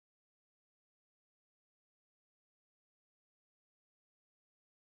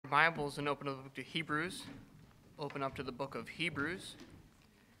Bibles and open up the book to Hebrews. Open up to the book of Hebrews,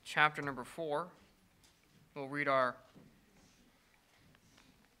 chapter number 4. We'll read our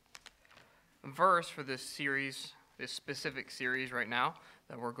verse for this series, this specific series right now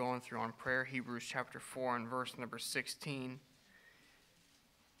that we're going through on prayer. Hebrews chapter 4 and verse number 16.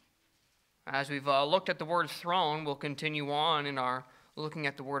 As we've looked at the word throne, we'll continue on in our looking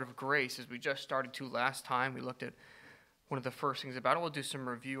at the word of grace as we just started to last time. We looked at one of the first things about it. We'll do some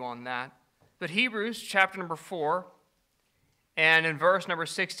review on that. But Hebrews chapter number 4 and in verse number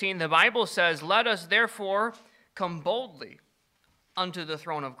 16, the Bible says, "Let us therefore come boldly unto the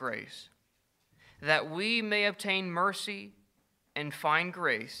throne of grace, that we may obtain mercy and find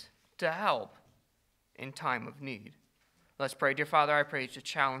grace to help in time of need." Let's pray. Dear Father, I pray that you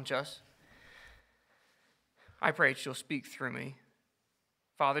challenge us. I pray that you'll speak through me.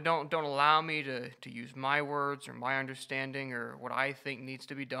 Father, don't allow me to use my words or my understanding or what I think needs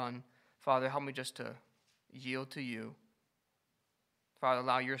to be done. Father, help me just to yield to you. Father,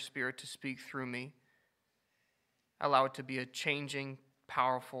 allow your Spirit to speak through me. Allow it to be a changing,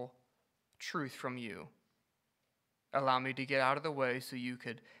 powerful truth from you. Allow me to get out of the way so you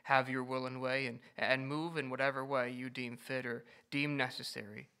could have your will and way and move in whatever way you deem fit or deem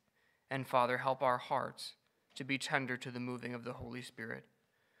necessary. And Father, help our hearts to be tender to the moving of the Holy Spirit,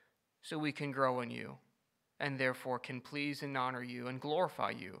 so we can grow in you, and therefore can please and honor you and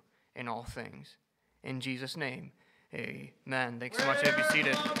glorify you in all things. In Jesus' name, amen. Thanks so much. You may be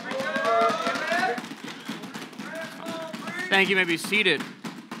seated. Thank you. You may be seated.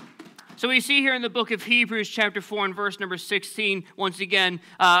 So we see here in the book of Hebrews chapter 4 and verse number 16, once again,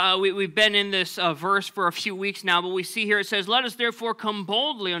 we've been in this verse for a few weeks now, but we see here it says, "Let us therefore come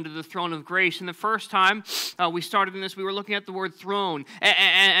boldly unto the throne of grace." And the first time we started in this, we were looking at the word throne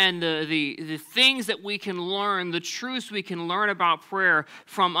and the things that we can learn, the truths we can learn about prayer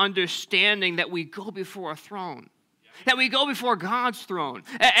from understanding that we go before a throne. That we go before God's throne,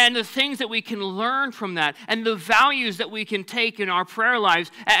 and the things that we can learn from that, and the values that we can take in our prayer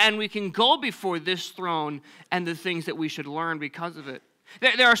lives, and we can go before this throne, and the things that we should learn because of it.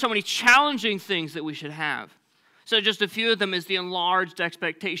 There are so many challenging things that we should have. So just a few of them is the enlarged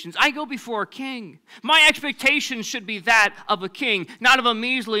expectations. I go before a king. My expectations should be that of a king, not of a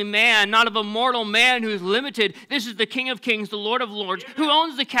measly man, not of a mortal man who's limited. This is the King of Kings, the Lord of Lords, who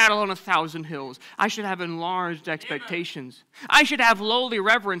owns the cattle on 1,000 hills. I should have enlarged expectations. I should have lowly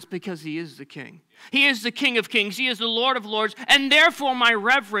reverence because he is the king. He is the King of Kings. He is the Lord of Lords, and therefore my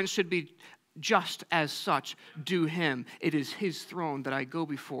reverence should be just as such due him. It is his throne that I go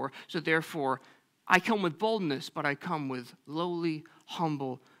before, so therefore I come with boldness, but I come with lowly,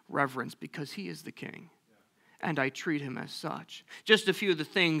 humble reverence because he is the king, and I treat him as such. Just a few of the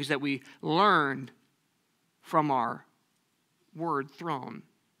things that we learned from our word throne.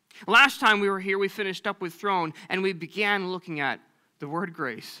 Last time we were here, we finished up with throne, and we began looking at the word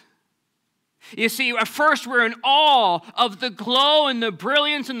grace. You see, at first we're in awe of the glow and the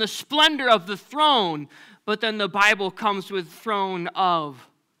brilliance and the splendor of the throne, but then the Bible comes with throne of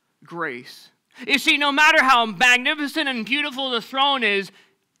grace. You see, no matter how magnificent and beautiful the throne is,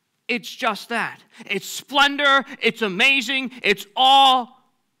 it's just that. It's splendor, it's amazing, it's awe.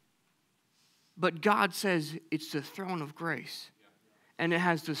 But God says it's the throne of grace. And it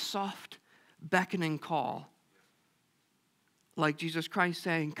has the soft, beckoning call. Like Jesus Christ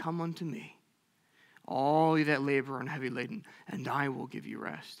saying, "Come unto me, all ye that labor and heavy laden, and I will give you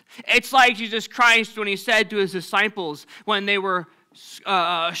rest." It's like Jesus Christ when he said to his disciples when they were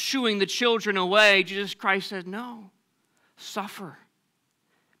shooing the children away, Jesus Christ said, "No, suffer.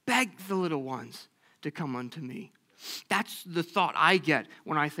 Beg the little ones to come unto me." That's the thought I get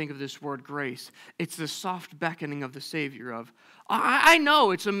when I think of this word grace. It's the soft beckoning of the Savior of, I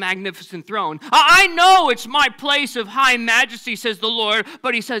know it's a magnificent throne. I know it's my place of high majesty, says the Lord,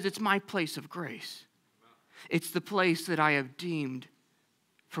 but he says it's my place of grace. It's the place that I have deemed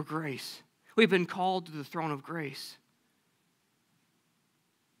for grace. We've been called to the throne of grace.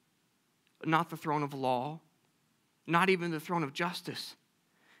 Not the throne of law, not even the throne of justice.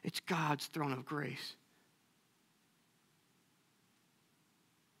 It's God's throne of grace.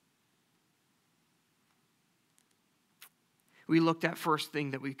 We looked at first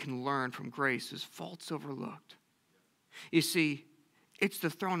thing that we can learn from grace is faults overlooked. You see, it's the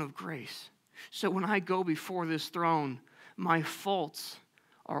throne of grace. So when I go before this throne, my faults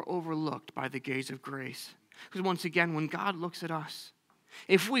are overlooked by the gaze of grace. Because once again, when God looks at us,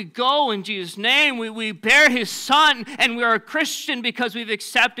 If we go in Jesus' name, we bear his Son, and we are a Christian because we've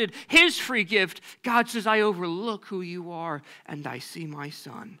accepted his free gift. God says, I overlook who you are, and I see my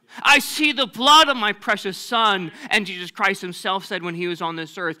Son. I see the blood of my precious Son. And Jesus Christ himself said when he was on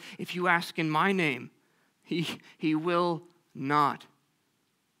this earth, if you ask in my name, he will not.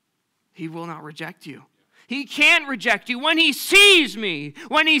 He will not reject you. He can't reject you. When he sees me,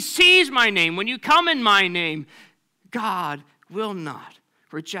 when he sees my name, when you come in my name, God will not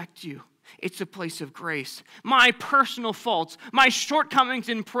reject you. It's a place of grace. My personal faults, my shortcomings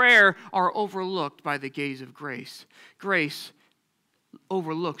in prayer are overlooked by the gaze of grace. Grace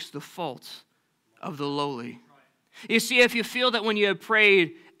overlooks the faults of the lowly. You see, if you feel that when you had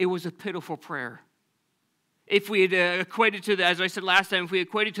prayed, it was a pitiful prayer, if we had equated to, as I said last time, if we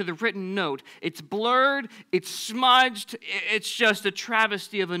equated to the written note, it's blurred, it's smudged, it's just a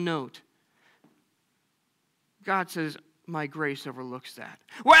travesty of a note. God says, my grace overlooks that.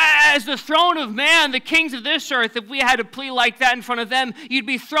 Whereas the throne of man, the kings of this earth, if we had a plea like that in front of them, you'd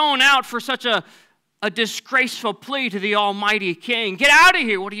be thrown out for such a disgraceful plea to the almighty king. Get out of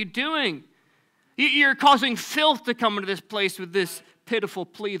here. What are you doing? You're causing filth to come into this place with this pitiful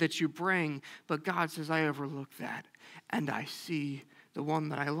plea that you bring. But God says, I overlook that, and I see the one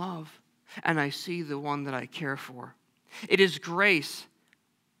that I love, and I see the one that I care for. It is grace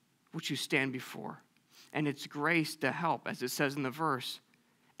which you stand before. And it's grace to help, as it says in the verse,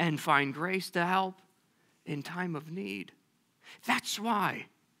 and find grace to help in time of need. That's why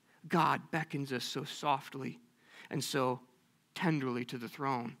God beckons us so softly and so tenderly to the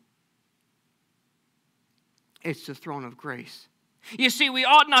throne. It's the throne of grace. You see, we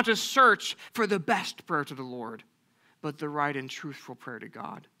ought not to search for the best prayer to the Lord, but the right and truthful prayer to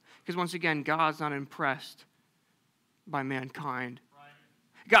God. Because once again, God's not impressed by mankind.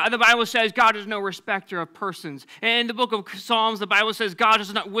 God, the Bible says God is no respecter of persons. In the book of Psalms, the Bible says God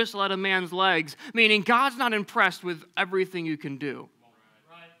does not whistle at a man's legs, meaning God's not impressed with everything you can do.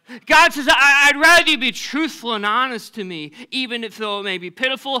 God says, I'd rather you be truthful and honest to me, even if though it may be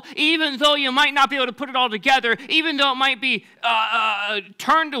pitiful, even though you might not be able to put it all together, even though it might be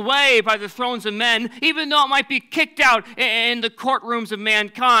turned away by the thrones of men, even though it might be kicked out in the courtrooms of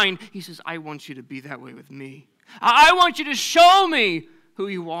mankind. He says, I want you to be that way with me. I want you to show me who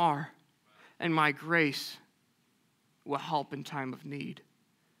you are, and my grace will help in time of need.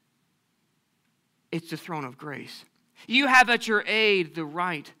 It's the throne of grace. You have at your aid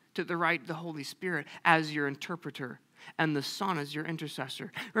the Holy Spirit as your interpreter, and the Son as your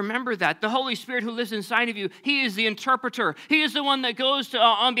intercessor. Remember that. The Holy Spirit who lives inside of you, he is the interpreter. He is the one that goes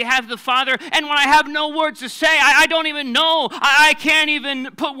on behalf of the Father. And when I have no words to say, I don't even know. I can't even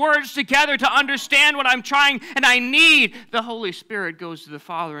put words together to understand what I'm trying, and I need. The Holy Spirit goes to the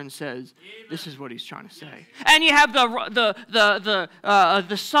Father and says, this is what he's trying to say. And you have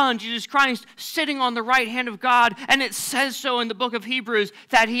the Son, Jesus Christ, sitting on the right hand of God, and it says so in the book of Hebrews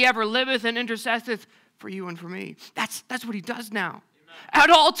that he ever liveth and intercesseth for you and for me. That's what he does now. Amen. At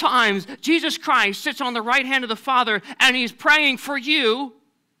all times, Jesus Christ sits on the right hand of the Father, and he's praying for you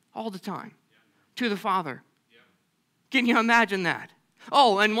all the time to the Father. Can you imagine that?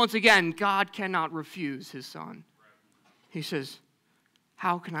 Oh, and once again, God cannot refuse his Son. He says,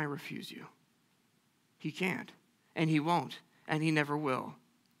 how can I refuse you? He can't, and he won't, and he never will.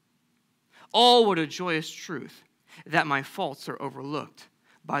 Oh, what a joyous truth that my faults are overlooked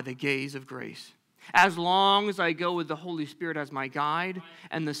by the gaze of grace. As long as I go with the Holy Spirit as my guide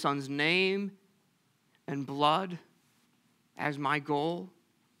and the Son's name and blood as my goal,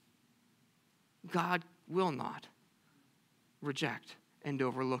 God will not reject and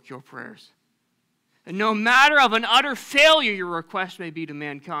overlook your prayers. And no matter of an utter failure your request may be to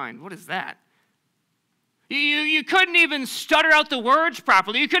mankind. What is that? You couldn't even stutter out the words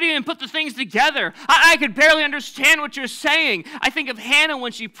properly. You couldn't even put the things together. I could barely understand what you're saying. I think of Hannah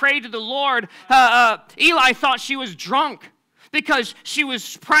when she prayed to the Lord. Eli thought she was drunk because she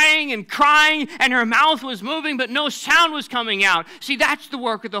was praying and crying and her mouth was moving, but no sound was coming out. See, that's the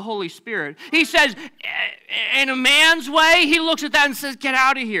work of the Holy Spirit. He says, in a man's way, he looks at that and says, get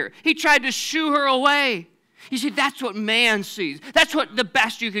out of here. He tried to shoo her away. You see, that's what man sees. That's what the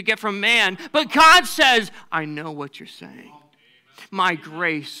best you could get from man. But God says, I know what you're saying. My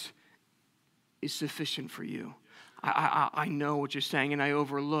grace is sufficient for you. I know what you're saying, and I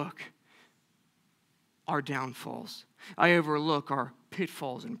overlook our downfalls. I overlook our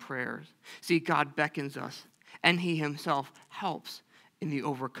pitfalls and prayers. See, God beckons us, and he himself helps in the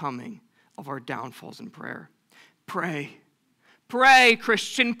overcoming of our downfalls in prayer. Pray. Pray,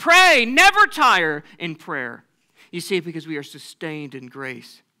 Christian, pray. Never tire in prayer. You see, because we are sustained in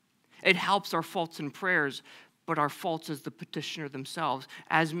grace. It helps our faults and prayers, but our faults as the petitioner themselves.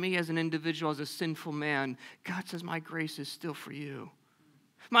 As me, as an individual, as a sinful man, God says, my grace is still for you.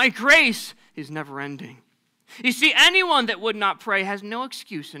 My grace is never ending. You see, anyone that would not pray has no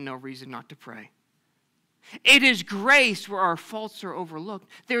excuse and no reason not to pray. It is grace where our faults are overlooked.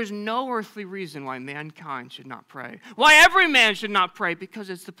 There's no earthly reason why mankind should not pray. Why every man should not pray, because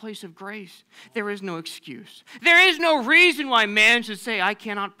it's the place of grace. There is no excuse. There is no reason why man should say, I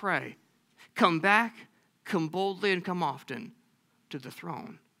cannot pray. Come back, come boldly, and come often to the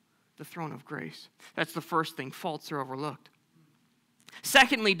throne of grace. That's the first thing. Faults are overlooked.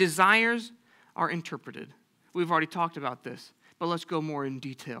 Secondly, desires are interpreted. We've already talked about this, but let's go more in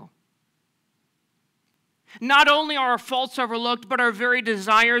detail. Not only are our faults overlooked, but our very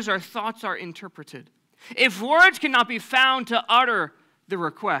desires, our thoughts are interpreted. If words cannot be found to utter the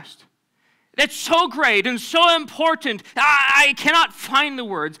request, that's so great and so important, I cannot find the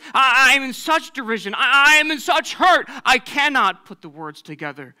words. I am in such derision. I am in such hurt. I cannot put the words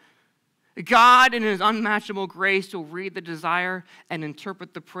together. God, in his unmatchable grace, will read the desire and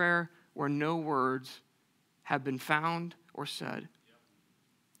interpret the prayer where no words have been found or said.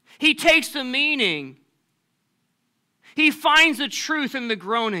 He takes the meaning. He finds the truth in the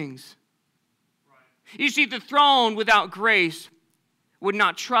groanings. You see, the throne without grace would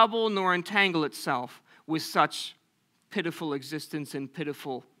not trouble nor entangle itself with such pitiful existence and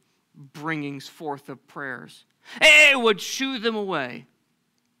pitiful bringings forth of prayers. It would shoo them away.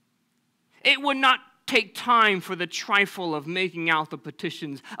 It would not take time for the trifle of making out the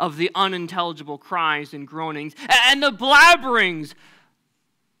petitions, of the unintelligible cries and groanings, and the blabberings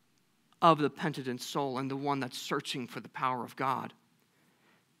of the penitent soul and the one that's searching for the power of God.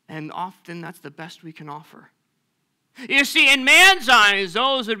 And often that's the best we can offer. You see, in man's eyes,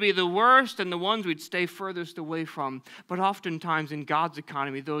 those would be the worst and the ones we'd stay furthest away from. But oftentimes in God's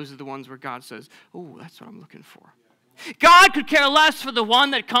economy, those are the ones where God says, oh, that's what I'm looking for. God could care less for the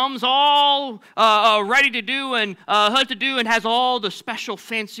one that comes all ready to do and has all the special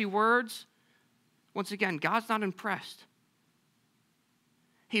fancy words. Once again, God's not impressed.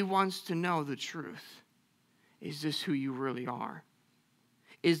 He wants to know the truth. Is this who you really are?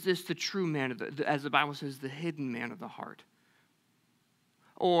 Is this the true man, as the Bible says, the hidden man of the heart?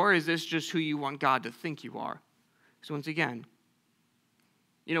 Or is this just who you want God to think you are? So once again,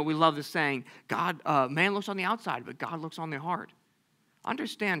 we love the saying, man looks on the outside, but God looks on the heart.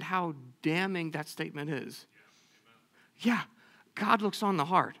 Understand how damning that statement is. Yeah, God looks on the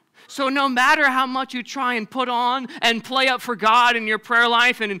heart. So no matter how much you try and put on and play up for God in your prayer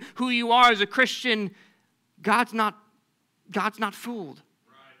life and in who you are as a Christian, God's not fooled.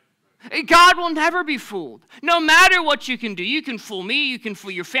 God will never be fooled. No matter what you can do, you can fool me, you can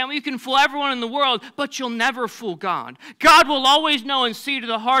fool your family, you can fool everyone in the world, but you'll never fool God. God will always know and see to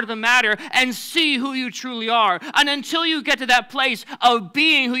the heart of the matter and see who you truly are. And until you get to that place of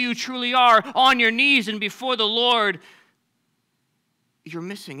being who you truly are on your knees and before the Lord, you're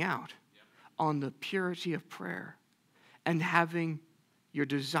missing out on the purity of prayer and having your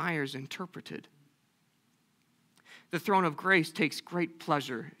desires interpreted. The throne of grace takes great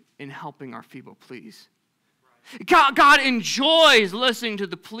pleasure in helping our feeble pleas. God enjoys listening to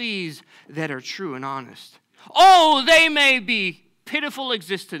the pleas that are true and honest. Oh, they may be pitiful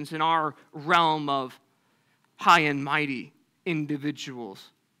existence in our realm of high and mighty individuals,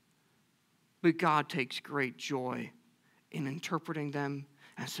 but God takes great joy in interpreting them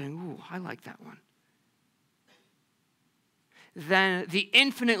and saying, ooh, I like that one. Then the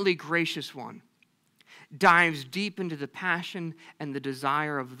infinitely gracious one dives deep into the passion and the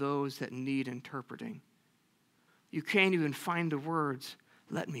desire of those that need interpreting. You can't even find the words,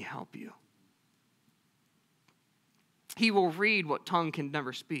 let me help you. He will read what tongue can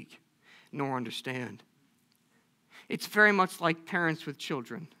never speak nor understand. It's very much like parents with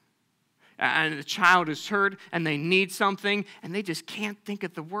children. And the child is hurt and they need something and they just can't think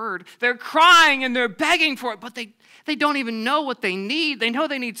of the word. They're crying and they're begging for it, but they don't even know what they need. They know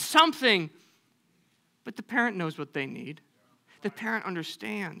they need something. But the parent knows what they need. The parent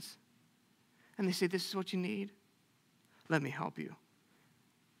understands. And they say, this is what you need? Let me help you.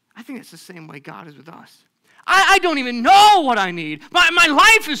 I think that's the same way God is with us. I don't even know what I need. My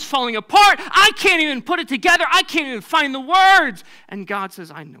life is falling apart. I can't even put it together. I can't even find the words. And God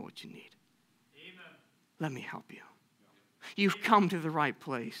says, I know what you need. Amen. Let me help you. You've come to the right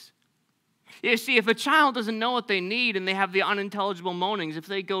place. You see, if a child doesn't know what they need and they have the unintelligible moanings, if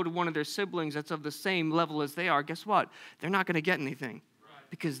they go to one of their siblings that's of the same level as they are, guess what? They're not going to get anything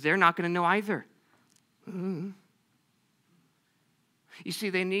because they're not going to know either. You see,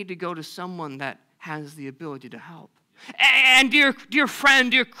 they need to go to someone that has the ability to help. And dear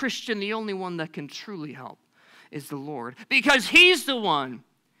friend, dear Christian, the only one that can truly help is the Lord, because he's the one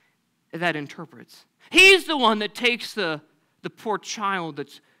that interprets. He's the one that takes the poor child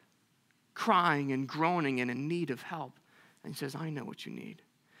that's crying and groaning and in need of help and says, I know what you need.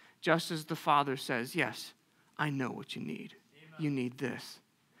 Just as the Father says, yes, I know what you need. Amen. You need this.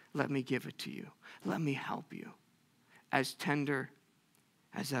 Let me give it to you. Let me help you. As tender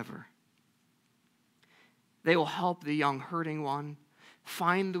as ever. They will help the young hurting one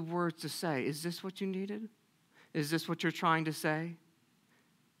find the words to say. Is this what you needed? Is this what you're trying to say?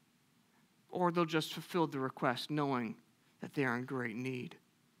 Or they'll just fulfill the request knowing that they are in great need.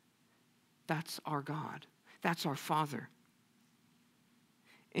 That's our God. That's our Father.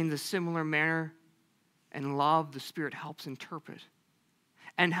 In the similar manner and love, the Spirit helps interpret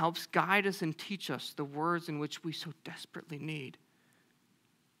and helps guide us and teach us the words in which we so desperately need.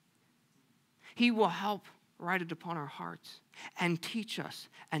 He will help write it upon our hearts and teach us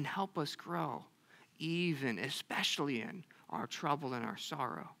and help us grow, even, especially in our trouble and our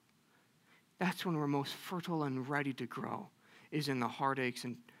sorrow. That's when we're most fertile and ready to grow, is in the heartaches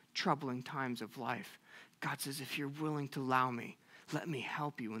and troubling times of life. God says, if you're willing to allow me, let me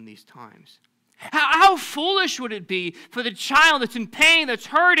help you in these times. How foolish would it be for the child that's in pain, that's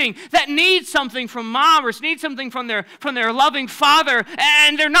hurting, that needs something from mom or needs something from their loving father,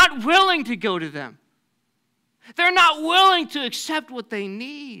 and they're not willing to go to them. They're not willing to accept what they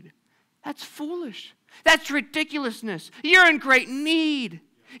need. That's foolish. That's ridiculousness. You're in great need.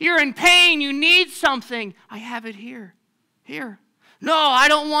 You're in pain. You need something. I have it here. Here. No, I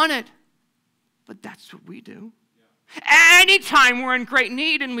don't want it. But that's what we do. Anytime we're in great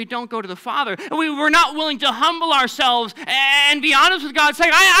need and we don't go to the Father, and we're not willing to humble ourselves and be honest with God,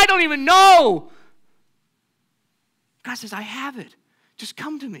 saying, I don't even know. God says, I have it. Just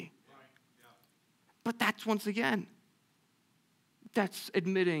come to me. But that's, once again, that's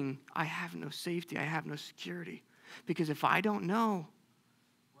admitting I have no safety, I have no security. Because if I don't know,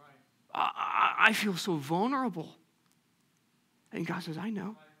 I feel so vulnerable. And God says, I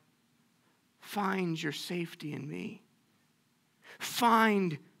know. Find your safety in me.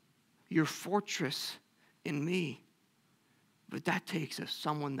 Find your fortress in me. But that takes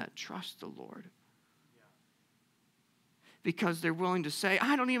someone that trusts the Lord. Because they're willing to say,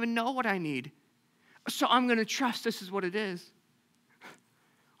 I don't even know what I need. So I'm going to trust this is what it is.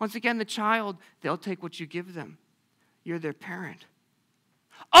 Once again, the child, they'll take what you give them. You're their parent.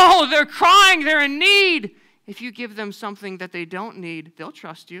 Oh, they're crying, they're in need. If you give them something that they don't need, they'll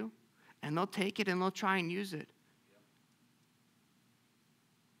trust you. And they'll take it and they'll try and use it.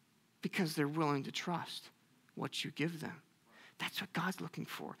 Because they're willing to trust what you give them. That's what God's looking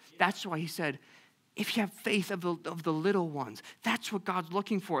for. That's why he said, if you have faith of the little ones, that's what God's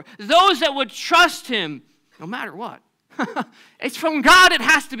looking for. Those that would trust him, no matter what. It's from God, it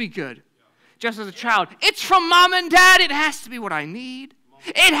has to be good. Just as a child, it's from mom and dad, it has to be what I need.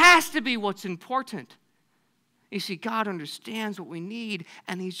 It has to be what's important. You see, God understands what we need,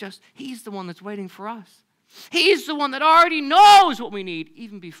 and he's the one that's waiting for us. He's the one that already knows what we need,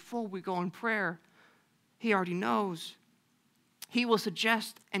 even before we go in prayer. He already knows. He will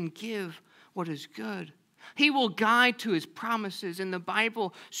suggest and give what is good. He will guide to his promises in the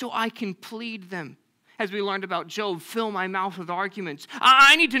Bible so I can plead them. As we learned about Job, fill my mouth with arguments.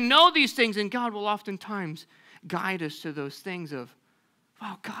 I need to know these things, and God will oftentimes guide us to those things of,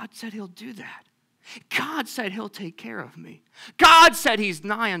 wow, God said he'll do that. God said he'll take care of me. God said he's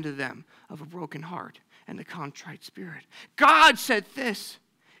nigh unto them of a broken heart and a contrite spirit. God said this,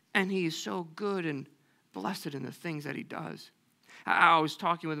 and he is so good and blessed in the things that he does. I was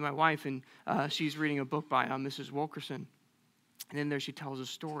talking with my wife, and she's reading a book by Mrs. Wilkerson. And in there she tells a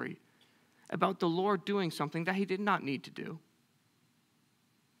story about the Lord doing something that he did not need to do.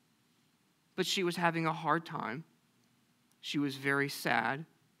 But she was having a hard time. She was very sad.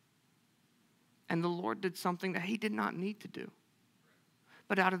 And the Lord did something that he did not need to do.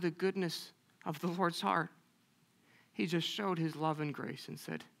 But out of the goodness of the Lord's heart, he just showed his love and grace and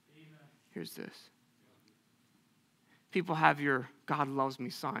said, here's this. People have your God loves me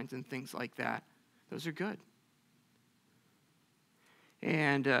signs and things like that. Those are good.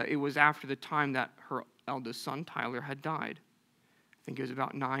 And it was after the time that her eldest son, Tyler, had died. I think it was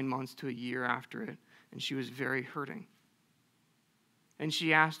about 9 months to a year after it. And she was very hurting. And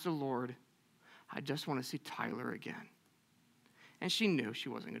she asked the Lord, I just want to see Tyler again. And she knew she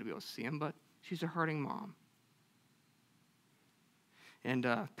wasn't going to be able to see him, but she's a hurting mom. And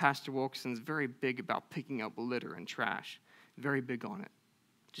Pastor Wilkerson's very big about picking up litter and trash. Very big on it.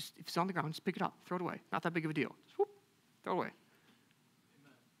 Just, if it's on the ground, just pick it up. Throw it away. Not that big of a deal. Just whoop, throw it away.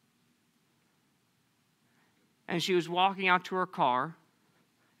 Amen. And she was walking out to her car, and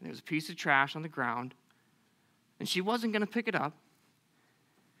there was a piece of trash on the ground. And she wasn't going to pick it up,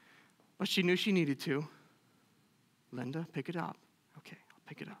 but she knew she needed to. Linda, pick it up. Okay, I'll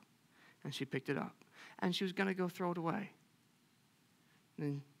pick it up. And she picked it up. And she was going to go throw it away.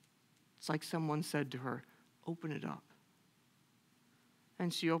 And it's like someone said to her, open it up.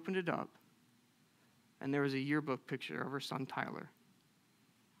 And she opened it up. And there was a yearbook picture of her son, Tyler,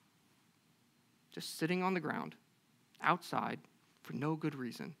 just sitting on the ground, outside, for no good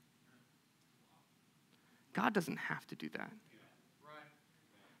reason. God doesn't have to do that.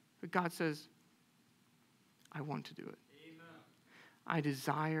 But God says, I want to do it. I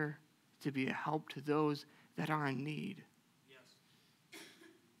desire to be a help to those that are in need.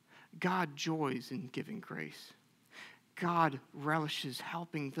 God joys in giving grace. God relishes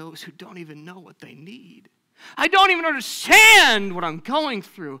helping those who don't even know what they need. I don't even understand what I'm going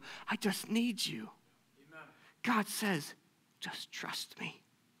through. I just need you. Amen. God says, just trust me.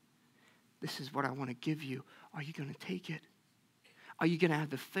 This is what I want to give you. Are you going to take it? Are you going to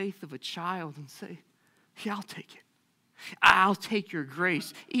have the faith of a child and say, yeah, I'll take it. I'll take your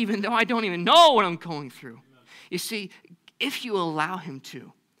grace, even though I don't even know what I'm going through. Amen. You see, if you allow him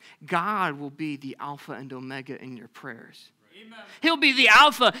to, God will be the Alpha and Omega in your prayers. Amen. He'll be the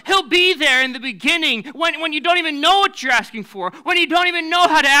Alpha. He'll be there in the beginning when you don't even know what you're asking for, when you don't even know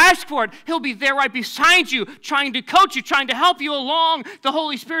how to ask for it. He'll be there right beside you, trying to coach you, trying to help you along, the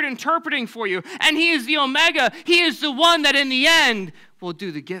Holy Spirit interpreting for you. And he is the Omega. He is the one that in the end will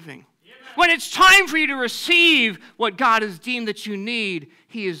do the giving. Amen. When it's time for you to receive what God has deemed that you need,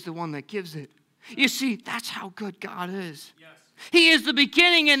 he is the one that gives it. You see, that's how good God is. Yes. He is the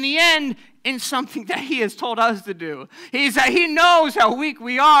beginning and the end in something that he has told us to do. He knows how weak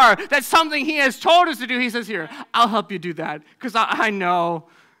we are. That's something he has told us to do. He says, here, I'll help you do that because I know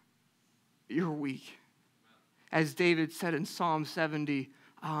you're weak. As David said in Psalm 70,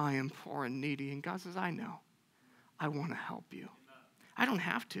 I am poor and needy. And God says, I know. I want to help you. I don't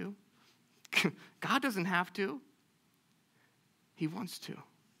have to. God doesn't have to. He wants to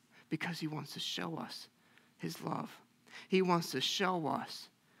because he wants to show us his love. He wants to show us,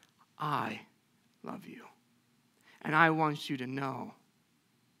 I love you. And I want you to know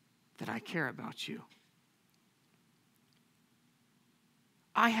that I care about you.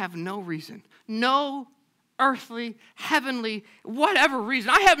 I have no reason, no earthly, heavenly, whatever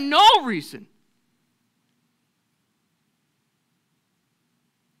reason. I have no reason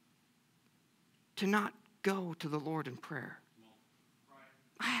to not go to the Lord in prayer.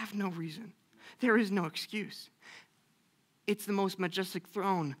 I have no reason. There is no excuse. It's the most majestic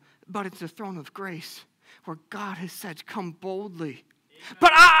throne, but it's a throne of grace where God has said, come boldly.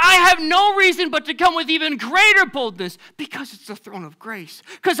 But I have no reason but to come with even greater boldness because it's the throne of grace.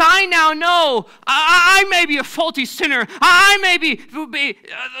 Because I now know I may be a faulty sinner. I may be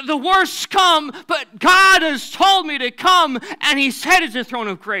the worst scum, but God has told me to come, and he said it's a throne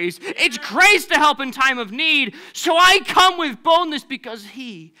of grace. It's grace to help in time of need. So I come with boldness because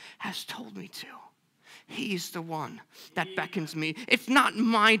he has told me to. He's the one that beckons me. It's not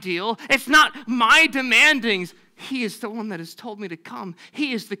my deal. It's not my demandings. He is the one that has told me to come.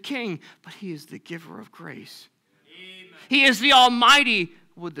 He is the king, but he is the giver of grace. Amen. He is the Almighty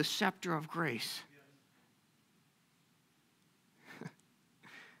with the scepter of grace.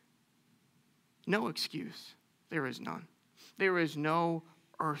 No excuse. There is none. There is no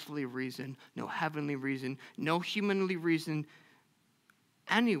earthly reason, no heavenly reason, no humanly reason.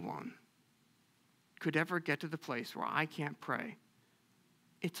 Anyone could ever get to the place where I can't pray.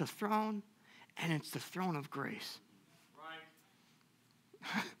 It's a throne, and it's the throne of grace.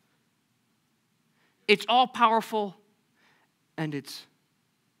 Right. It's all powerful, and it's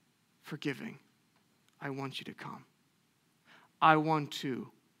forgiving. I want you to come. I want to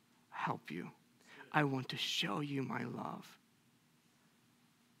help you. I want to show you my love.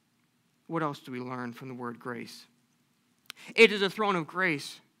 What else do we learn from the word grace? It is a throne of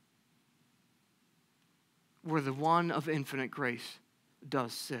grace where the one of infinite grace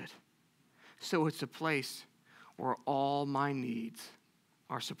does sit. So it's a place where all my needs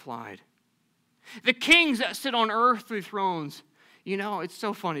are supplied. The kings that sit on earthly thrones, you know, it's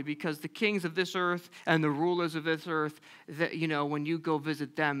so funny because the kings of this earth and the rulers of this earth, that, you know, when you go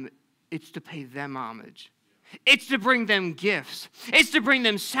visit them, it's to pay them homage. It's to bring them gifts. It's to bring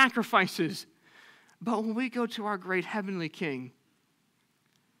them sacrifices. But when we go to our great heavenly King,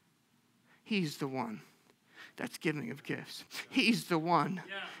 he's the one that's giving of gifts. He's the one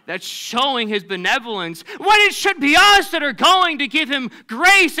that's showing his benevolence when it should be us that are going to give him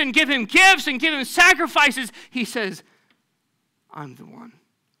grace and give him gifts and give him sacrifices. He says, I'm the one.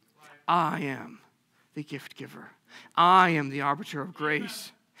 I am the gift giver. I am the arbiter of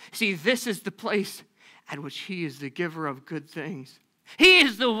grace. See, this is the place, at which he is the giver of good things. He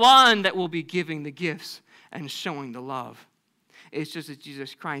is the one that will be giving the gifts and showing the love. It's just as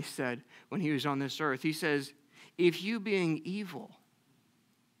Jesus Christ said when he was on this earth. He says, if you being evil,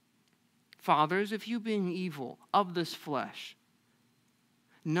 fathers, if you being evil of this flesh,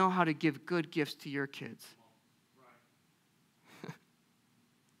 know how to give good gifts to your kids,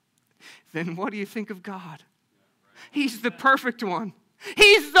 then what do you think of God? He's the perfect one.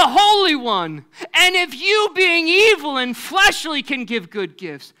 He's the Holy One. And if you, being evil and fleshly, can give good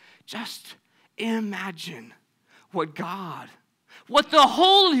gifts, just imagine what God, what the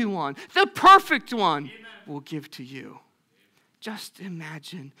Holy One, the perfect one, will give to you. Just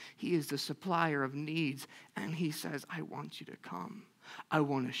imagine he is the supplier of needs, and he says, I want you to come. I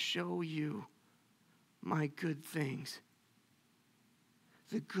want to show you my good things,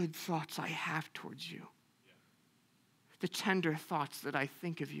 the good thoughts I have towards you, the tender thoughts that I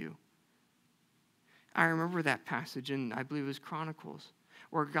think of you. I remember that passage in, I believe it was Chronicles,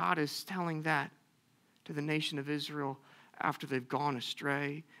 where God is telling that to the nation of Israel after they've gone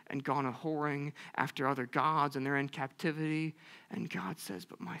astray and gone a-whoring after other gods and they're in captivity. And God says,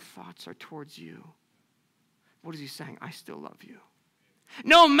 but my thoughts are towards you. What is he saying? I still love you.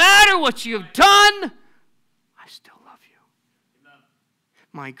 No matter what you've done, I still love you.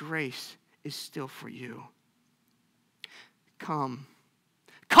 My grace is still for you. Come.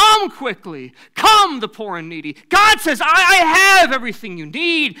 Come quickly. Come, the poor and needy. God says, I have everything you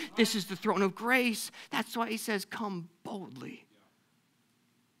need. This is the throne of grace. That's why he says, come boldly.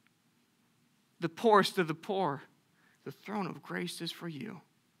 The poorest of the poor, the throne of grace is for you.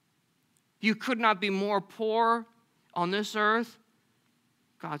 You could not be more poor on this earth.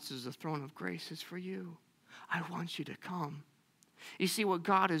 God says, the throne of grace is for you. I want you to come. You see, what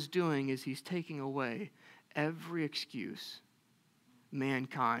God is doing is he's taking away every excuse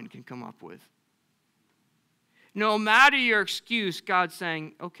mankind can come up with. No matter your excuse, God's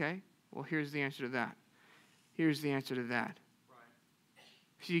saying, okay, well, here's the answer to that. Here's the answer to that. Right.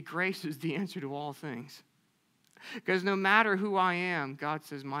 See, grace is the answer to all things. Because no matter who I am, God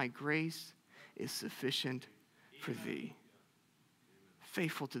says, my grace is sufficient for thee.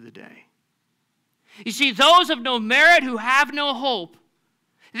 Faithful to the day. You see, those of no merit who have no hope,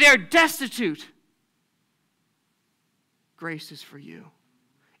 they're destitute. Grace is for you.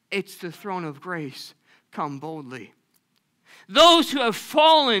 It's the throne of grace. Come boldly. Those who have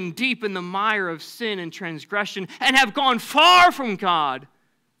fallen deep in the mire of sin and transgression and have gone far from God,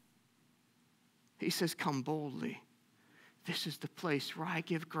 he says, come boldly. This is the place where I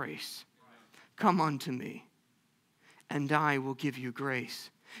give grace. Come unto me, and I will give you grace.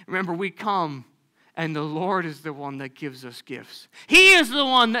 Remember, we come, and the Lord is the one that gives us gifts. He is the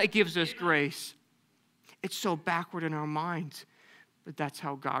one that gives us grace. It's so backward in our minds, but that's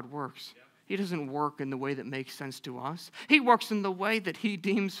how God works. He doesn't work in the way that makes sense to us. He works in the way that he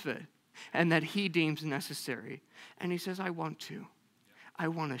deems fit and that he deems necessary. And he says, I want to. I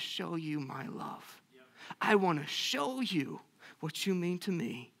want to show you my love. I want to show you what you mean to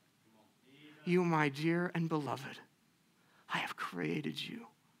me. You, my dear and beloved, I have created you.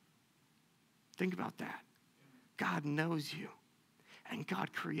 Think about that. God knows you, and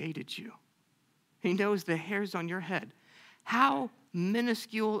God created you. He knows the hairs on your head. How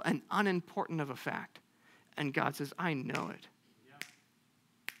minuscule and unimportant of a fact. And God says, I know it.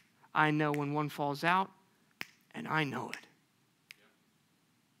 I know when one falls out, and I know it.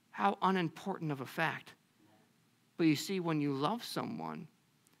 How unimportant of a fact. But you see, when you love someone,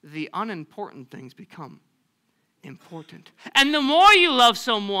 the unimportant things become important. And the more you love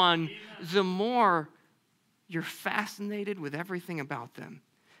someone, the more you're fascinated with everything about them.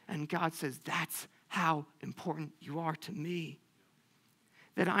 And God says, that's how important you are to me.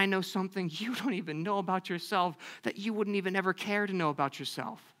 That I know something you don't even know about yourself, that you wouldn't even ever care to know about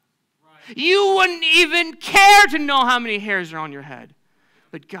yourself. Right. You wouldn't even care to know how many hairs are on your head.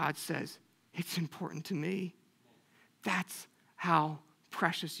 But God says, it's important to me. That's how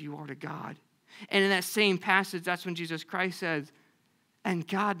precious you are to God. And in that same passage, that's when Jesus Christ says, and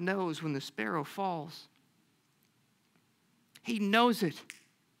God knows when the sparrow falls. He knows it.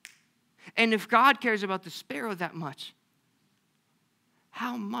 And if God cares about the sparrow that much,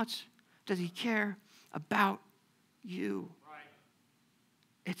 how much does he care about you? Right.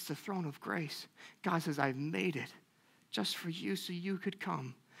 It's the throne of grace. God says, I've made it just for you so you could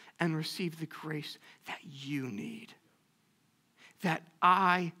come and receive the grace that you need, that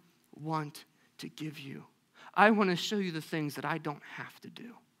I want to give you. I want to show you the things that I don't have to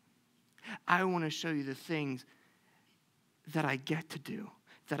do. I want to show you the things that I get to do,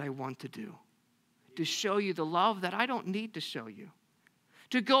 that I want to do. To show you the love that I don't need to show you.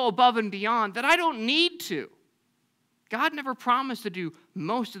 to go above and beyond that I don't need to. God never promised to do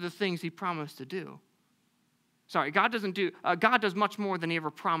most of the things he promised to do. Sorry, God does much more than he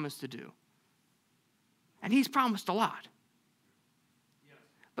ever promised to do. And he's promised a lot.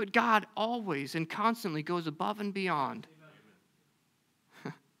 But God always and constantly goes above and beyond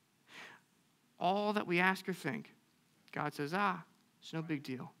all that we ask or think. God says, it's no big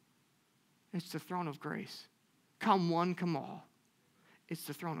deal. It's the throne of grace. Come one, come all. It's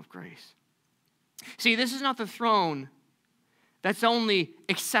the throne of grace. See, this is not the throne that's only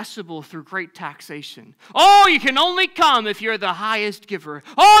accessible through great taxation. Oh, you can only come if you're the highest giver.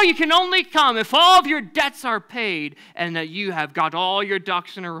 Oh, you can only come if all of your debts are paid and that you have got all your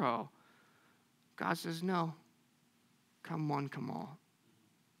ducks in a row. God says, no. Come one, come all.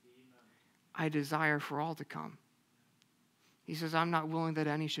 I desire for all to come. He says, I'm not willing that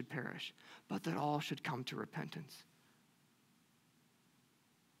any should perish, but that all should come to repentance.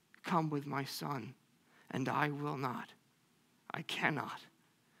 Come with my Son, and I will not. I cannot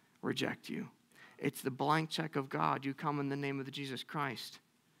reject you. It's the blank check of God. You come in the name of the Jesus Christ.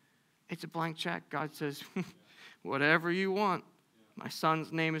 It's a blank check. God says, whatever you want. My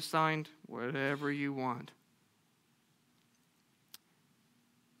Son's name is signed. Whatever you want.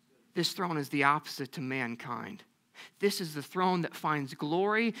 This throne is the opposite to mankind. This is the throne that finds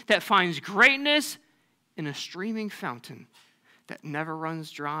glory, that finds greatness in a streaming fountain that never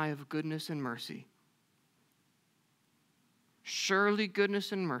runs dry of goodness and mercy. Surely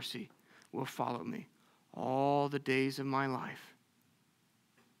goodness and mercy will follow me all the days of my life.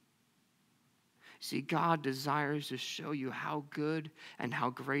 See, God desires to show you how good and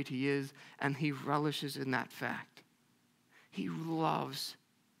how great he is, and he relishes in that fact. He loves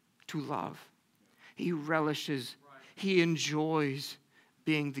to love. He relishes. He enjoys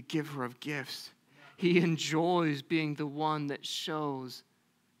being the giver of gifts. He enjoys being the one that shows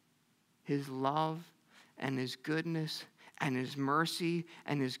his love and his goodness and his mercy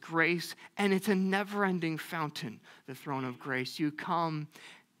and his grace. And it's a never-ending fountain, the throne of grace. You come,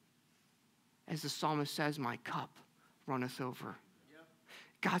 as the psalmist says, my cup runneth over.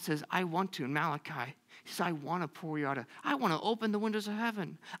 God says, I want to. In Malachi, he says, I want to pour you out I want to open the windows of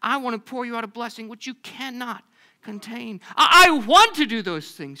heaven. I want to pour you out a blessing which you cannot contain. I want to do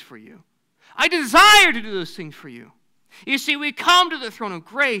those things for you. I desire to do those things for you. You see, we come to the throne of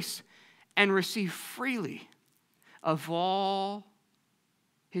grace and receive freely of all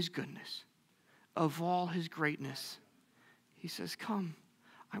his goodness, of all his greatness. He says, come,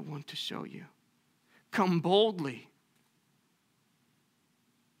 I want to show you. Come boldly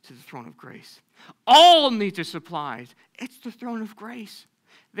to the throne of grace. All needs are supplied. It's the throne of grace.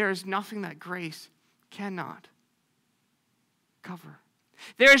 There is nothing that grace cannot cover.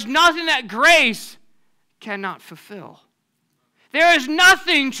 There is nothing that grace cannot fulfill. There is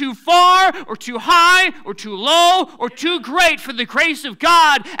nothing too far or too high or too low or too great for the grace of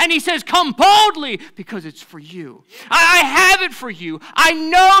God. And he says, come boldly because it's for you. I have it for you. I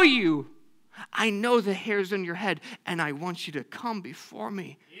know you. I know the hairs on your head, and I want you to come before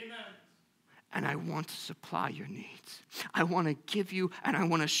me. Amen. And I want to supply your needs. I want to give you, and I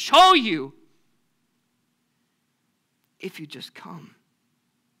want to show you if you just come.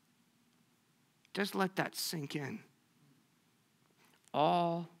 Just let that sink in.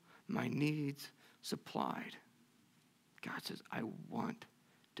 All my needs supplied. God says, I want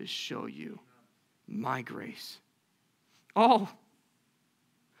to show you my grace. Oh,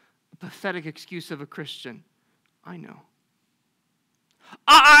 a pathetic excuse of a Christian. I know.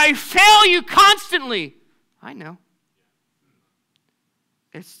 I fail you constantly. I know.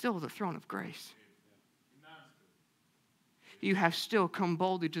 It's still the throne of grace. You have still come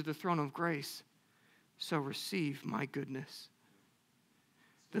boldly to the throne of grace. So receive my goodness.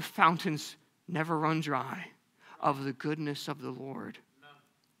 The fountains never run dry of the goodness of the Lord.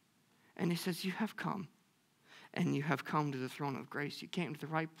 And he says, you have come. And you have come to the throne of grace. You came to the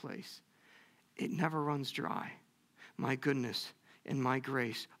right place. It never runs dry. My goodness and my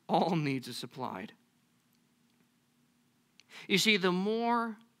grace, all needs are supplied. You see, the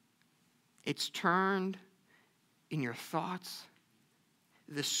more it's turned in your thoughts,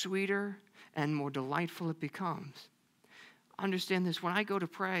 the sweeter and more delightful it becomes. Understand this, when I go to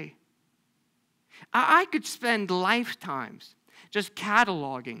pray, I could spend lifetimes just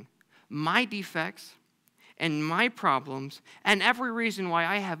cataloging my defects and my problems and every reason why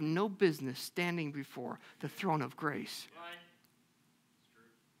I have no business standing before the throne of grace.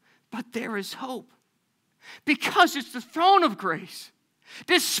 But there is hope because it's the throne of grace.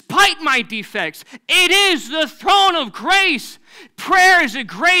 Despite my defects, it is the throne of grace. Prayer is a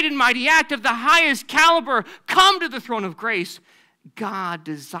great and mighty act of the highest caliber. Come to the throne of grace God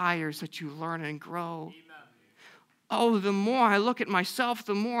desires that you learn and grow. Oh, the more I look at myself,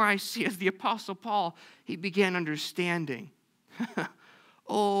 the more I see, as the Apostle Paul, he began understanding.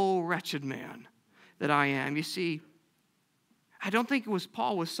 Oh, wretched man that I am. You see, I don't think it was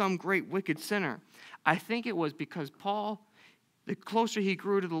Paul was some great wicked sinner. I think it was because Paul, the closer he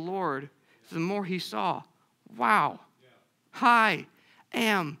grew to the Lord, the more he saw, wow, I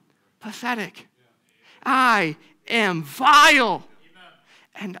am pathetic. I am vile.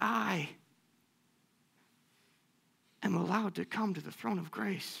 And I am allowed to come to the throne of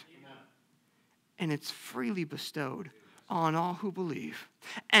grace. And it's freely bestowed on all who believe.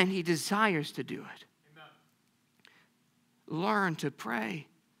 And he desires to do it. Learn to pray.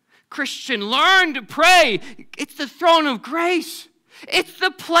 Christian, learn to pray. It's the throne of grace. It's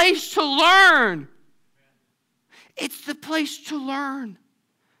the place to learn. It's the place to learn.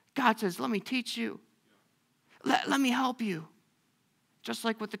 God says, let me teach you. Let me help you. Just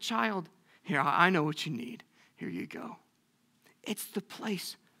like with the child. Here, I know what you need. Here you go. It's the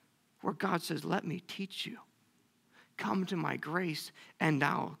place where God says, let me teach you. Come to my grace and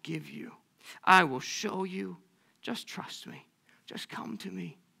I'll give you. I will show you. Just trust me. Just come to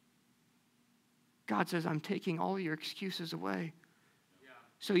me. God says, I'm taking all your excuses away.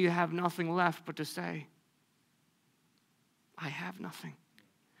 So you have nothing left but to say, I have nothing.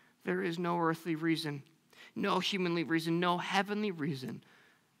 There is no earthly reason, no humanly reason, no heavenly reason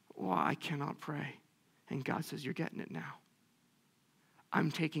why I cannot pray. And God says, you're getting it now.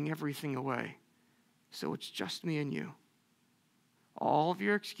 I'm taking everything away. So it's just me and you. All of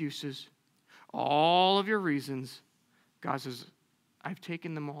your excuses, all of your reasons, God says, I've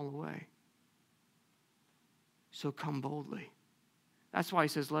taken them all away. So come boldly. That's why he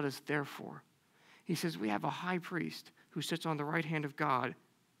says, let us therefore. He says, we have a high priest who sits on the right hand of God,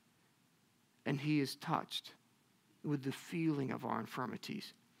 and he is touched with the feeling of our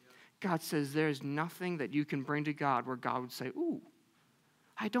infirmities. God says there's nothing that you can bring to God where God would say, ooh,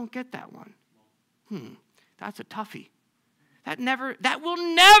 I don't get that one. That's a toughie. That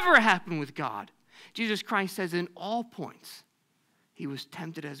will never happen with God. Jesus Christ says in all points, he was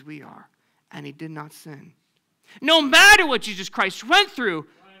tempted as we are, and he did not sin. No matter what Jesus Christ went through,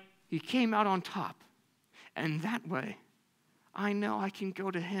 he came out on top. And that way, I know I can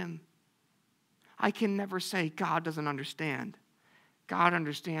go to him. I can never say God doesn't understand. God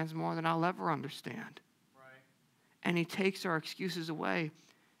understands more than I'll ever understand. Right. And he takes our excuses away.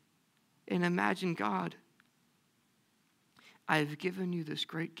 And imagine God, I've given you this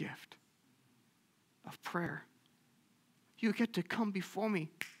great gift of prayer. You get to come before me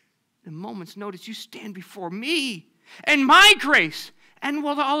in a moment's notice. You stand before me and my grace. And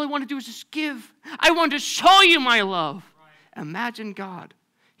well, all I want to do is just give. I want to show you my love. Right. Imagine God.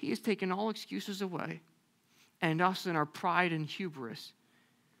 He has taken all excuses away. And us in our pride and hubris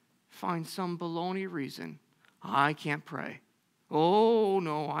find some baloney reason. I can't pray. Oh,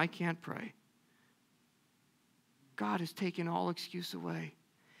 no, I can't pray. God has taken all excuse away.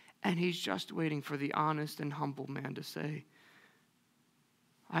 And he's just waiting for the honest and humble man to say,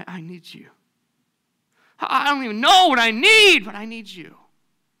 I need you. I don't even know what I need, but I need you.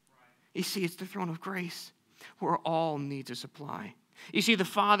 Right. You see, it's the throne of grace where all needs are supplied. You see, the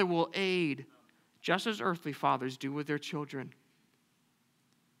Father will aid just as earthly fathers do with their children.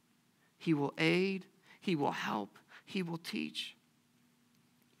 He will aid, he will help, he will teach.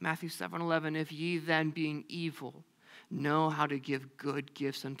 Matthew 7:11, if ye then being evil know how to give good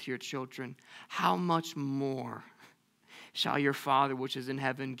gifts unto your children, how much more shall your Father which is in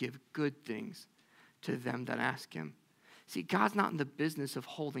heaven give good things to them that ask him? See, God's not in the business of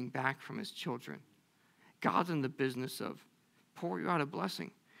holding back from his children. God's in the business of pour you out a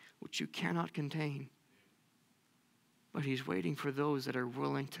blessing which you cannot contain. But he's waiting for those that are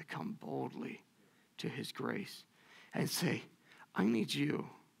willing to come boldly to his grace and say, I need you.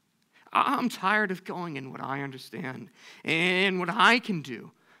 I'm tired of going in what I understand and what I can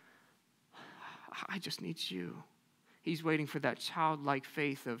do. I just need you. He's waiting for that childlike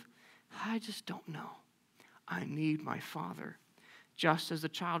faith of, I just don't know. I need my Father. Just as a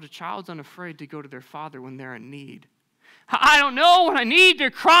child's unafraid to go to their father when they're in need. I don't know what I need.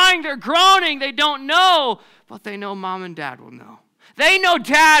 They're crying, they're groaning, they don't know. But they know mom and dad will know. They know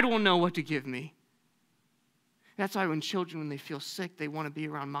dad will know what to give me. That's why when children, when they feel sick, they want to be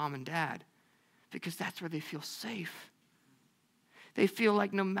around mom and dad. Because that's where they feel safe. They feel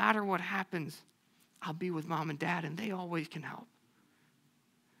like no matter what happens, I'll be with mom and dad, and they always can help.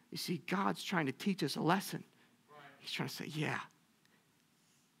 You see, God's trying to teach us a lesson. He's trying to say, yeah,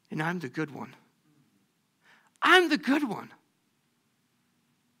 and I'm the good one. I'm the good one.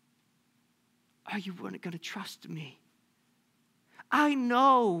 Are you going to trust me? I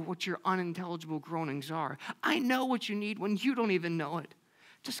know what your unintelligible groanings are. I know what you need when you don't even know it.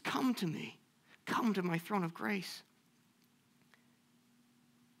 Just come to me. Come to my throne of grace.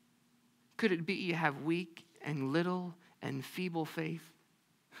 Could it be you have weak and little and feeble faith?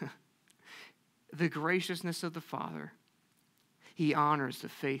 The graciousness of the Father, he honors the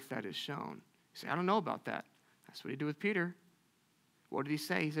faith that is shown. You say, I don't know about that. That's what he did with Peter. What did he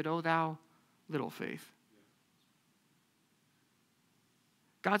say? He said, "O thou little faith."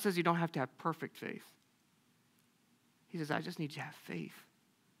 God says you don't have to have perfect faith. He says, I just need you to have faith.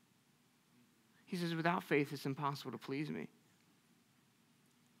 He says, without faith, it's impossible to please me.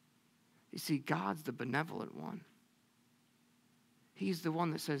 You see, God's the benevolent one. He's the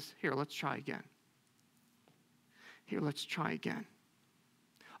one that says, here, let's try again. Here, let's try again.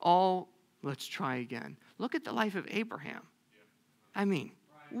 Oh, let's try again. Look at the life of Abraham. I mean,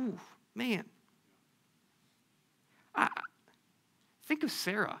 ooh, man. Think of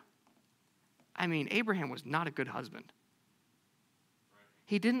Sarah. I mean, Abraham was not a good husband.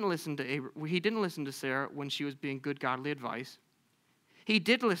 He didn't listen to Sarah when she was being good godly advice. He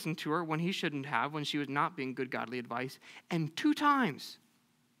did listen to her when he shouldn't have, when she was not being good godly advice. And two times,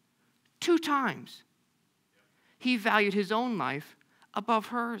 he valued his own life above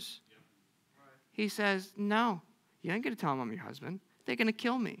hers. He says, no, you ain't going to tell them I'm your husband. They're going to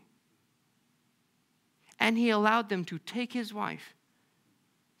kill me. And he allowed them to take his wife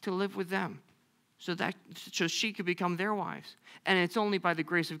to live with them so she could become their wives. And it's only by the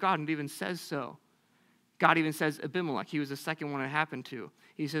grace of God, and it even says so. God even says Abimelech, he was the second one it happened to.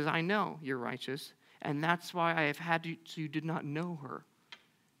 He says, I know you're righteous, and that's why I have had you, so you did not know her.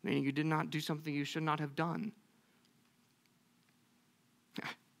 Meaning you did not do something you should not have done.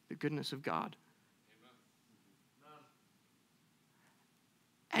 The goodness of God.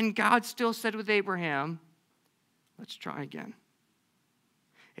 And God still said with Abraham, let's try again.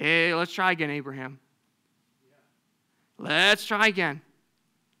 Hey, let's try again, Abraham. Let's try again.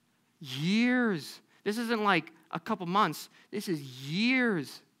 Years. This isn't like a couple months. This is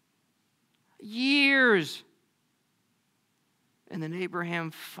years. Years. And then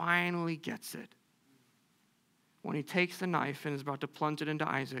Abraham finally gets it. When he takes the knife and is about to plunge it into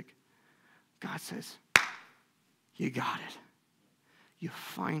Isaac, God says, you got it. You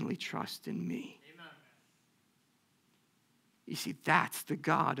finally trust in me. Amen. You see, that's the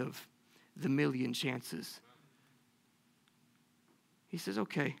God of the million chances. He says,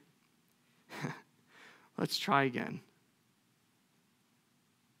 okay, let's try again.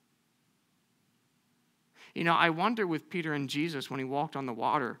 You know, I wonder with Peter and Jesus when he walked on the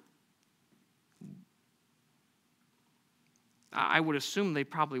water, I would assume they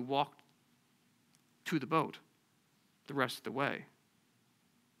probably walked to the boat the rest of the way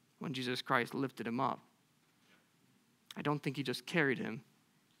when Jesus Christ lifted him up. I don't think he just carried him.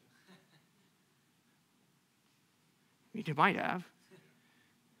 I mean, he might have.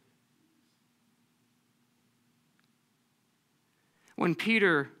 When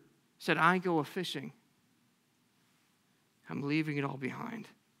Peter said, I go a-fishing, I'm leaving it all behind.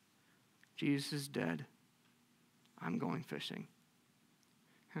 Jesus is dead. I'm going fishing.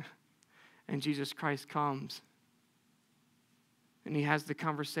 And Jesus Christ comes. And he has the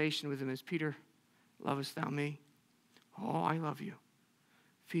conversation with him as, Peter, lovest thou me? Oh, I love you.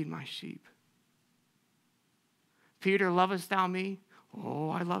 Feed my sheep. Peter, lovest thou me? Oh,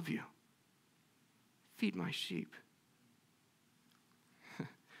 I love you. Feed my sheep.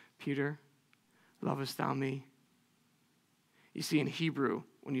 Peter, lovest thou me? You see, in Hebrew,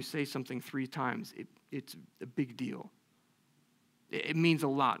 when you say something 3 times, it's a big deal. It means a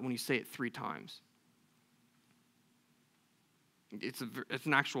lot when you say it 3 times. It's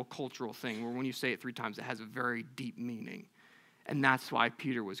an actual cultural thing where when you say it 3 times, it has a very deep meaning. And that's why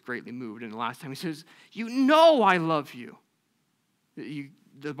Peter was greatly moved. And the last time he says, you know I love you.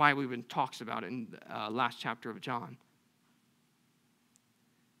 The Bible even talks about it in the last chapter of John.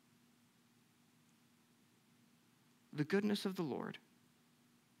 The goodness of the Lord.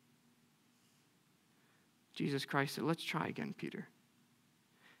 Jesus Christ said, let's try again, Peter.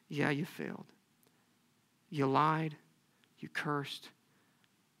 Yeah, you failed. You lied. You cursed.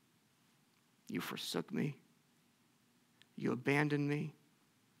 You forsook me. You abandoned me.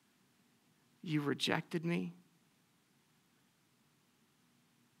 You rejected me.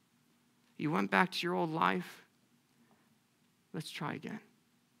 You went back to your old life. Let's try again.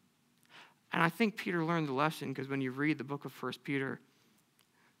 And I think Peter learned the lesson because when you read the book of 1 Peter,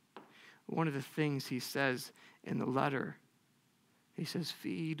 one of the things he says in the letter, he says,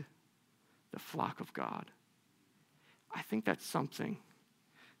 feed the flock of God. I think that's something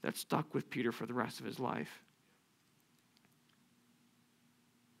that stuck with Peter for the rest of his life.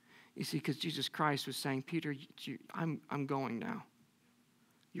 You see, because Jesus Christ was saying, Peter, I'm going now.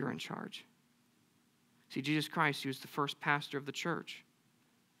 You're in charge. See, Jesus Christ, he was the first pastor of the church.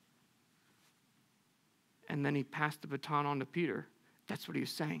 And then he passed the baton on to Peter. That's what he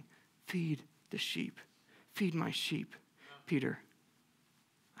was saying. Feed the sheep. Feed my sheep, Peter.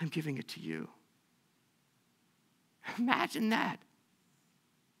 I'm giving it to you. Imagine that.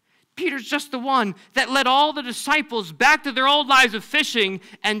 Peter's just the one that led all the disciples back to their old lives of fishing,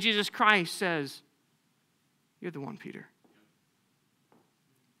 and Jesus Christ says, you're the one, Peter.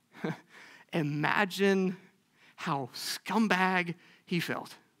 Imagine how scumbag he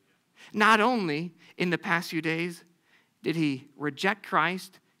felt. Not only in the past few days did he reject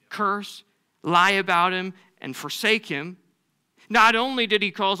Christ, curse, lie about him, and forsake him, not only did he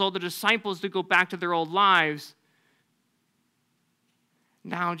cause all the disciples to go back to their old lives,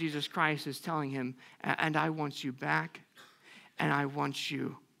 now Jesus Christ is telling him, and I want you back, and I want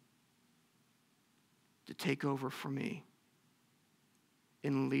you to take over for me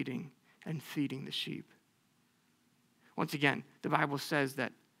in leading and feeding the sheep. Once again, the Bible says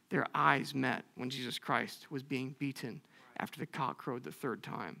that their eyes met when Jesus Christ was being beaten after the cock crowed the third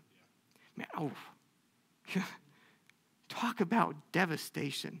time. Man, talk about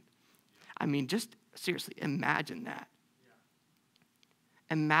devastation. I mean, just seriously, imagine that.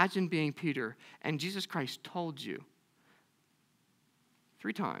 Imagine being Peter, and Jesus Christ told you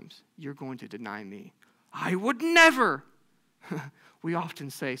 3 times, you're going to deny me. I would never. We often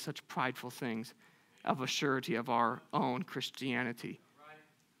say such prideful things of a surety of our own Christianity.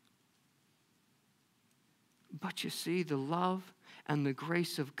 But you see, the love and the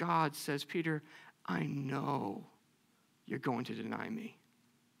grace of God says, Peter, I know you're going to deny me.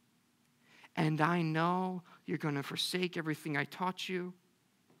 And I know you're going to forsake everything I taught you,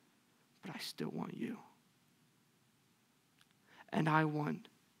 but I still want you. And I want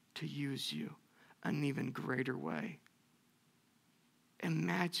to use you in an even greater way.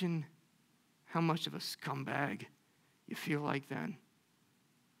 Imagine how much of a scumbag you feel like then.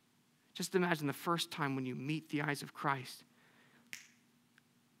 Just imagine the first time when you meet the eyes of Christ.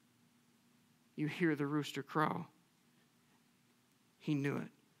 You hear the rooster crow. He knew it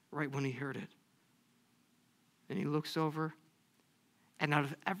right when he heard it. And he looks over, and out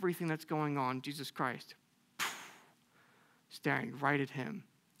of everything that's going on, Jesus Christ, staring right at him.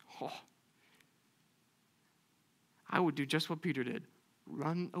 Oh, I would do just what Peter did.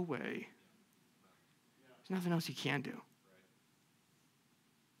 Run away. There's nothing else he can do.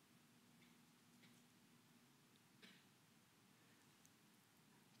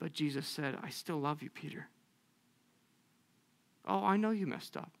 But Jesus said, I still love you, Peter. Oh, I know you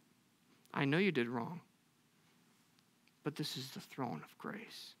messed up. I know you did wrong. But this is the throne of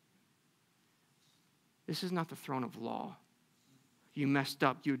grace. This is not the throne of law. You messed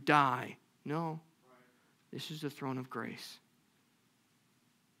up, you die. No. This is the throne of grace.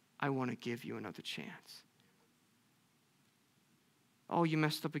 I want to give you another chance. Oh, you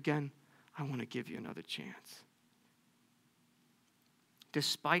messed up again. I want to give you another chance.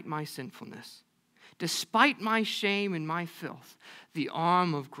 Despite my sinfulness, despite my shame and my filth, the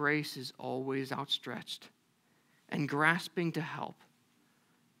arm of grace is always outstretched and grasping to help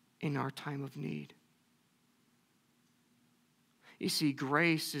in our time of need. You see,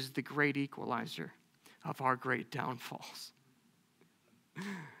 grace is the great equalizer of our great downfalls.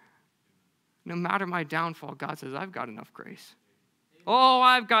 No matter my downfall, God says, I've got enough grace. Oh,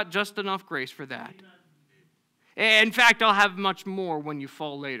 I've got just enough grace for that. In fact, I'll have much more when you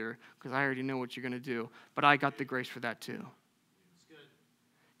fall later, because I already know what you're going to do. But I got the grace for that too.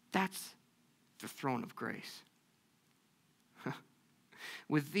 That's the throne of grace.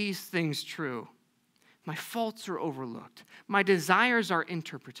 With these things true, my faults are overlooked, my desires are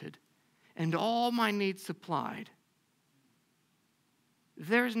interpreted, and all my needs supplied.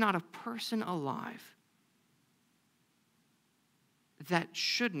 There's not a person alive that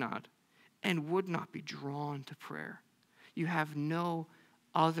should not and would not be drawn to prayer. You have no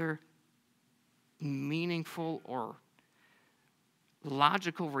other meaningful or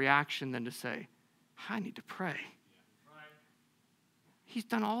logical reaction than to say, I need to pray. He's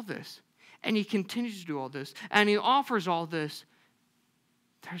done all this, and he continues to do all this, and he offers all this.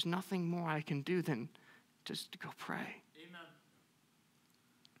 There's nothing more I can do than just to go pray. Amen.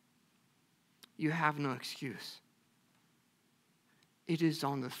 You have no excuse. It is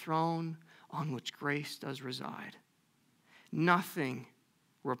on the throne on which grace does reside. Nothing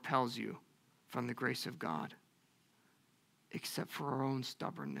repels you from the grace of God except for our own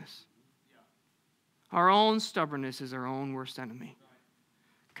stubbornness. Our own stubbornness is our own worst enemy.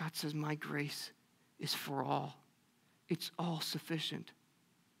 God says, my grace is for all. It's all sufficient.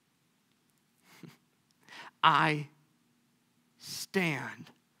 I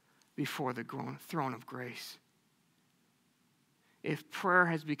stand before the throne of grace. If prayer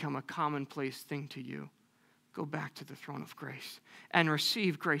has become a commonplace thing to you, go back to the throne of grace and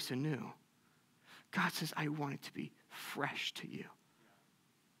receive grace anew. God says, I want it to be fresh to you.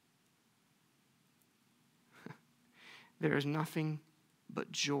 There is nothing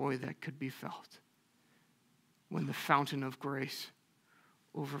but joy that could be felt when the fountain of grace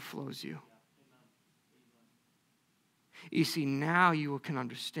overflows you. You see, now you can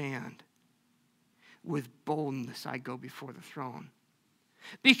understand. With boldness I go before the throne.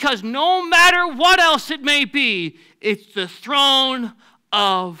 Because no matter what else it may be, it's the throne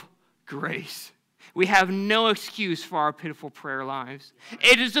of grace. We have no excuse for our pitiful prayer lives.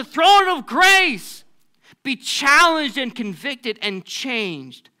 It is the throne of grace. Be challenged and convicted and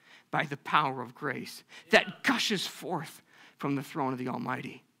changed by the power of grace that gushes forth from the throne of the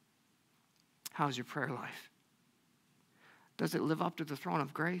Almighty. How's your prayer life? Does it live up to the throne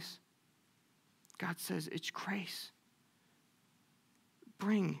of grace? God says, it's grace.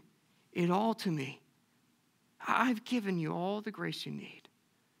 Bring it all to me. I've given you all the grace you need.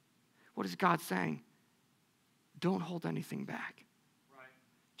 What is God saying? Don't hold anything back. Right.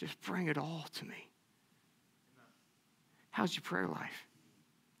 Just bring it all to me. Amen. How's your prayer life?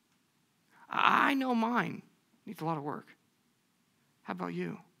 I know mine needs a lot of work. How about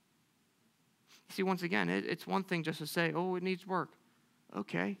you? See, once again, it's one thing just to say, oh, it needs work.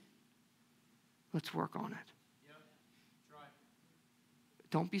 Okay. Let's work on it. Yep. Try.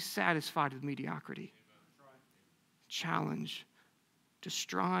 Don't be satisfied with mediocrity. Challenge to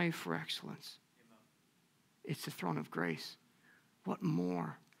strive for excellence. Amen. It's the throne of grace. What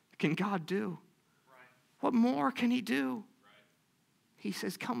more can God do? Right. What more can he do? Right. He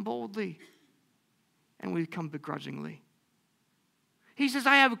says, come boldly. And we come begrudgingly. He says,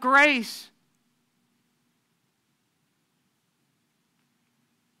 I have grace.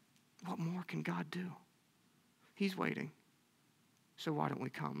 What more can God do? He's waiting. So why don't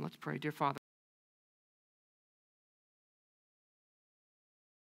we come? Let's pray. Dear Father,